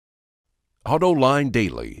AutoLine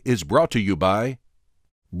Daily is brought to you by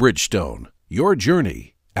Bridgestone, your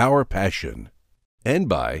journey, our passion, and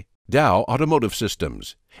by Dow Automotive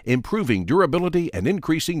Systems, improving durability and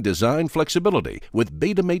increasing design flexibility with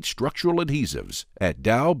Betamate structural adhesives at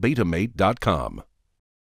dowbetamate.com.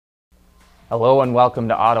 Hello and welcome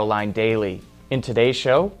to AutoLine Daily. In today's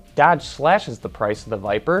show, Dodge slashes the price of the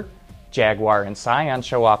Viper, Jaguar and Scion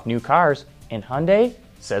show off new cars, and Hyundai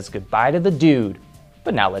says goodbye to the dude.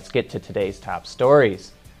 But now let's get to today's top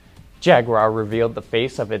stories. Jaguar revealed the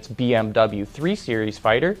face of its BMW 3 Series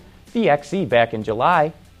fighter, the XE, back in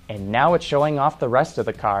July, and now it's showing off the rest of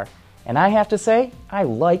the car. And I have to say, I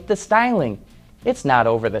like the styling. It's not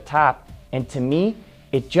over the top, and to me,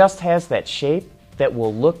 it just has that shape that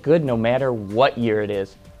will look good no matter what year it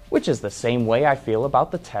is, which is the same way I feel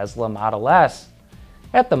about the Tesla Model S.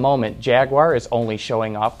 At the moment, Jaguar is only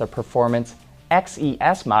showing off the performance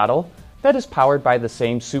XES model that is powered by the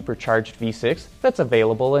same supercharged V6 that's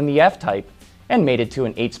available in the F-Type and mated to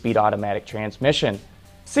an 8-speed automatic transmission.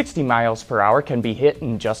 60 miles per hour can be hit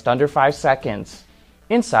in just under 5 seconds.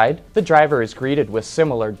 Inside, the driver is greeted with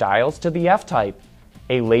similar dials to the F-Type.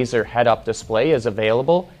 A laser head-up display is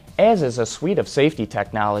available, as is a suite of safety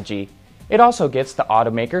technology. It also gets the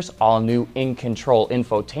automaker's all-new InControl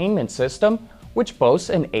infotainment system, which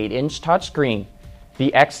boasts an 8-inch touchscreen.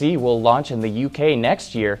 The XE will launch in the UK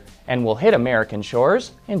next year and will hit American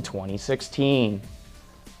shores in 2016.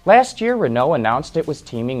 Last year, Renault announced it was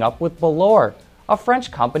teaming up with Ballor, a French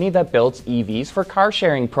company that builds EVs for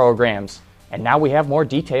car-sharing programs. And now we have more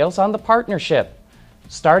details on the partnership.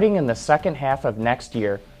 Starting in the second half of next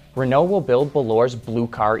year, Renault will build Ballor's Blue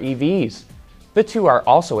Car EVs. The two are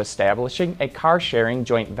also establishing a car-sharing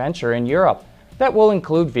joint venture in Europe that will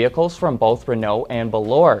include vehicles from both Renault and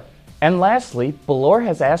Ballor. And lastly, Ballor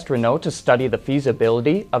has asked Renault to study the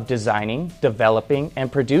feasibility of designing, developing,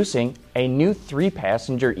 and producing a new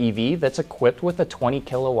 3-passenger EV that's equipped with a 20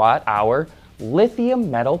 kilowatt-hour lithium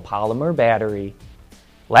metal polymer battery.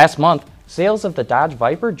 Last month, sales of the Dodge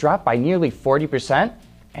Viper dropped by nearly 40%,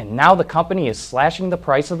 and now the company is slashing the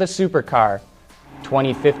price of the supercar.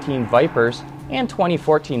 2015 Vipers and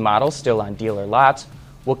 2014 models still on dealer lots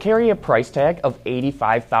will carry a price tag of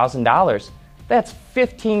 $85,000. That's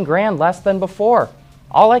 $15,000 less than before.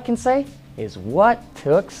 All I can say is what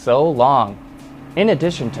took so long? In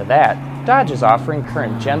addition to that, Dodge is offering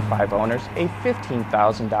current Gen 5 owners a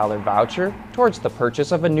 $15,000 voucher towards the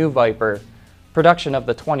purchase of a new Viper. Production of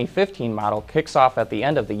the 2015 model kicks off at the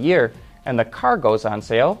end of the year, and the car goes on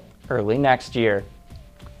sale early next year.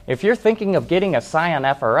 If you're thinking of getting a Scion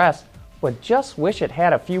FRS, but just wish it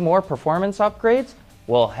had a few more performance upgrades,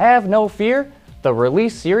 well, have no fear. The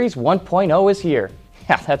Release Series 1.0 is here.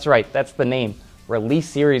 Yeah, that's right, that's the name. Release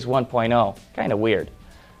Series 1.0. Kinda weird.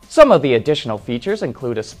 Some of the additional features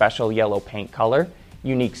include a special yellow paint color,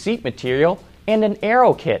 unique seat material, and an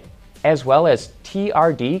aero kit, as well as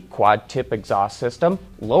TRD quad-tip exhaust system,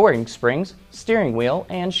 lowering springs, steering wheel,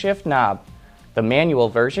 and shift knob. The manual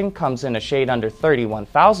version comes in a shade under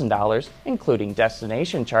 $31,000, including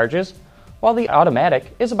destination charges, while the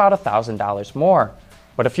automatic is about $1,000 more.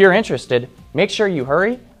 But if you're interested, make sure you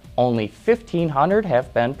hurry. Only 1,500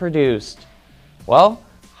 have been produced. Well,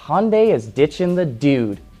 Hyundai is ditching the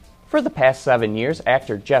dude. For the past 7 years,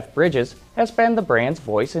 actor Jeff Bridges has been the brand's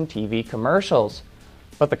voice in TV commercials.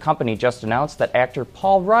 But the company just announced that actor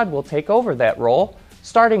Paul Rudd will take over that role,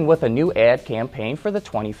 starting with a new ad campaign for the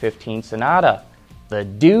 2015 Sonata. The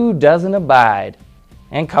dude doesn't abide.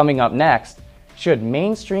 And coming up next, should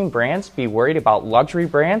mainstream brands be worried about luxury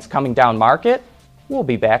brands coming down market? We'll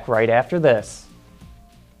be back right after this.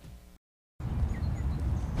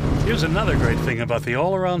 Here's another great thing about the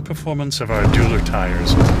all-around performance of our Dueler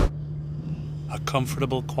tires. A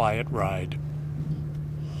comfortable, quiet ride.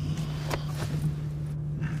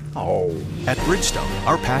 At Bridgestone,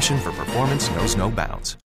 our passion for performance knows no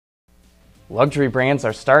bounds. Luxury brands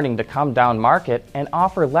are starting to come down market and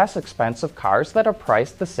offer less expensive cars that are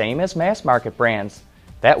priced the same as mass market brands.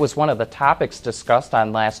 That was one of the topics discussed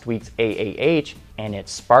on last week's AAH, and it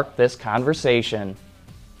sparked this conversation.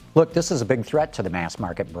 Look, this is a big threat to the mass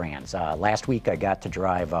market brands. Last week I got to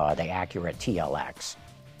drive the Acura TLX.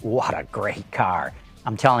 What a great car.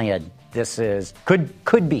 I'm telling you, this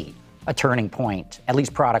could be a turning point, at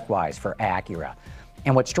least product-wise, for Acura.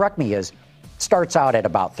 And what struck me is, it starts out at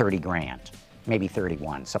about 30 grand, maybe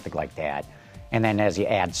 31, something like that. And then as you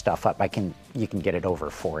add stuff up, you can get it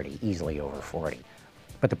over 40, easily over 40.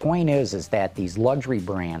 But the point is that these luxury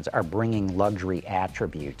brands are bringing luxury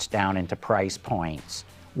attributes down into price points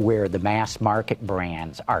where the mass market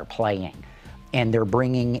brands are playing. And they're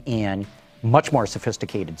bringing in much more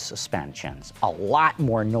sophisticated suspensions, a lot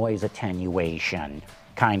more noise attenuation,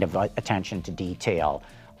 kind of attention to detail,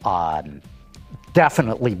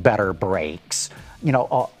 definitely better brakes. You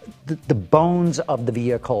know, the bones of the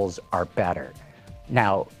vehicles are better.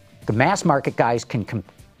 Now, the mass market guys can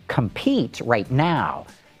compete right now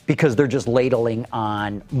because they're just ladling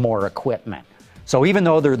on more equipment. So even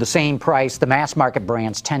though they're the same price, the mass market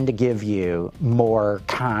brands tend to give you more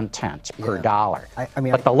content per dollar.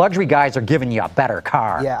 But the luxury guys are giving you a better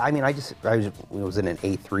car. Yeah, I was in an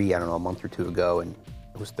A3, I don't know, a month or two ago, and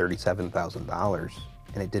it was $37,000,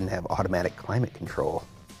 and it didn't have automatic climate control.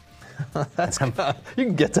 You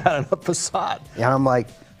can get that in a Passat. And I'm like,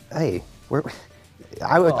 hey,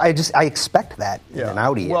 I expect that in an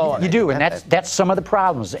Audi. Well, you do, and that's some of the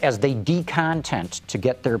problems as they decontent to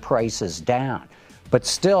get their prices down. But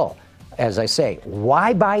still, as I say,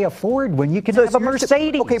 why buy a Ford when you can have a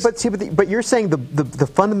Mercedes? Okay, but you're saying the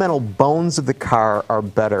fundamental bones of the car are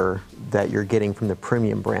better that you're getting from the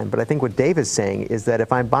premium brand. But I think what Dave is saying is that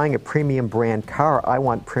if I'm buying a premium brand car, I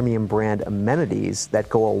want premium brand amenities that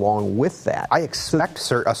go along with that. I expect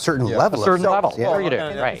a certain level. A certain of level. Yeah. Sure you do.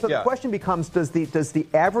 Right. So the question becomes, does the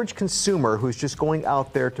average consumer who's just going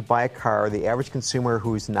out there to buy a car, the average consumer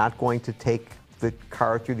who's not going to take the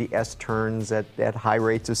car through the S-turns at high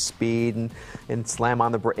rates of speed and slam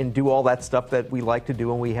on the brake and do all that stuff that we like to do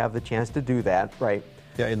when we have the chance to do that, right?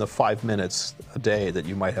 Yeah, in the 5 minutes a day that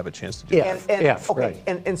you might have a chance to do that. Okay.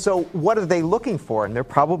 And so what are they looking for? And they're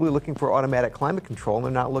probably looking for automatic climate control, and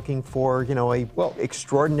they're not looking for,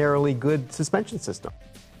 extraordinarily good suspension system.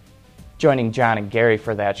 Joining John and Gary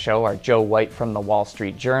for that show are Joe White from the Wall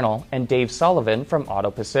Street Journal and Dave Sullivan from Auto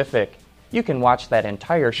Pacific. You can watch that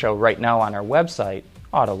entire show right now on our website,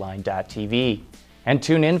 Autoline.tv. And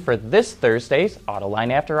tune in for this Thursday's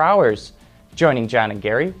Autoline After Hours. Joining John and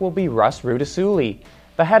Gary will be Russ Rudisuli,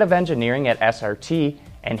 the head of engineering at SRT,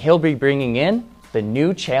 and he'll be bringing in the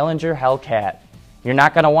new Challenger Hellcat. You're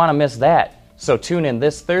not going to want to miss that, so tune in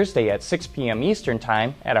this Thursday at 6 p.m. Eastern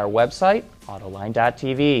Time at our website,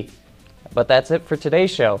 Autoline.tv. But that's it for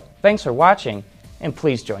today's show. Thanks for watching, and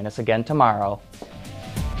please join us again tomorrow.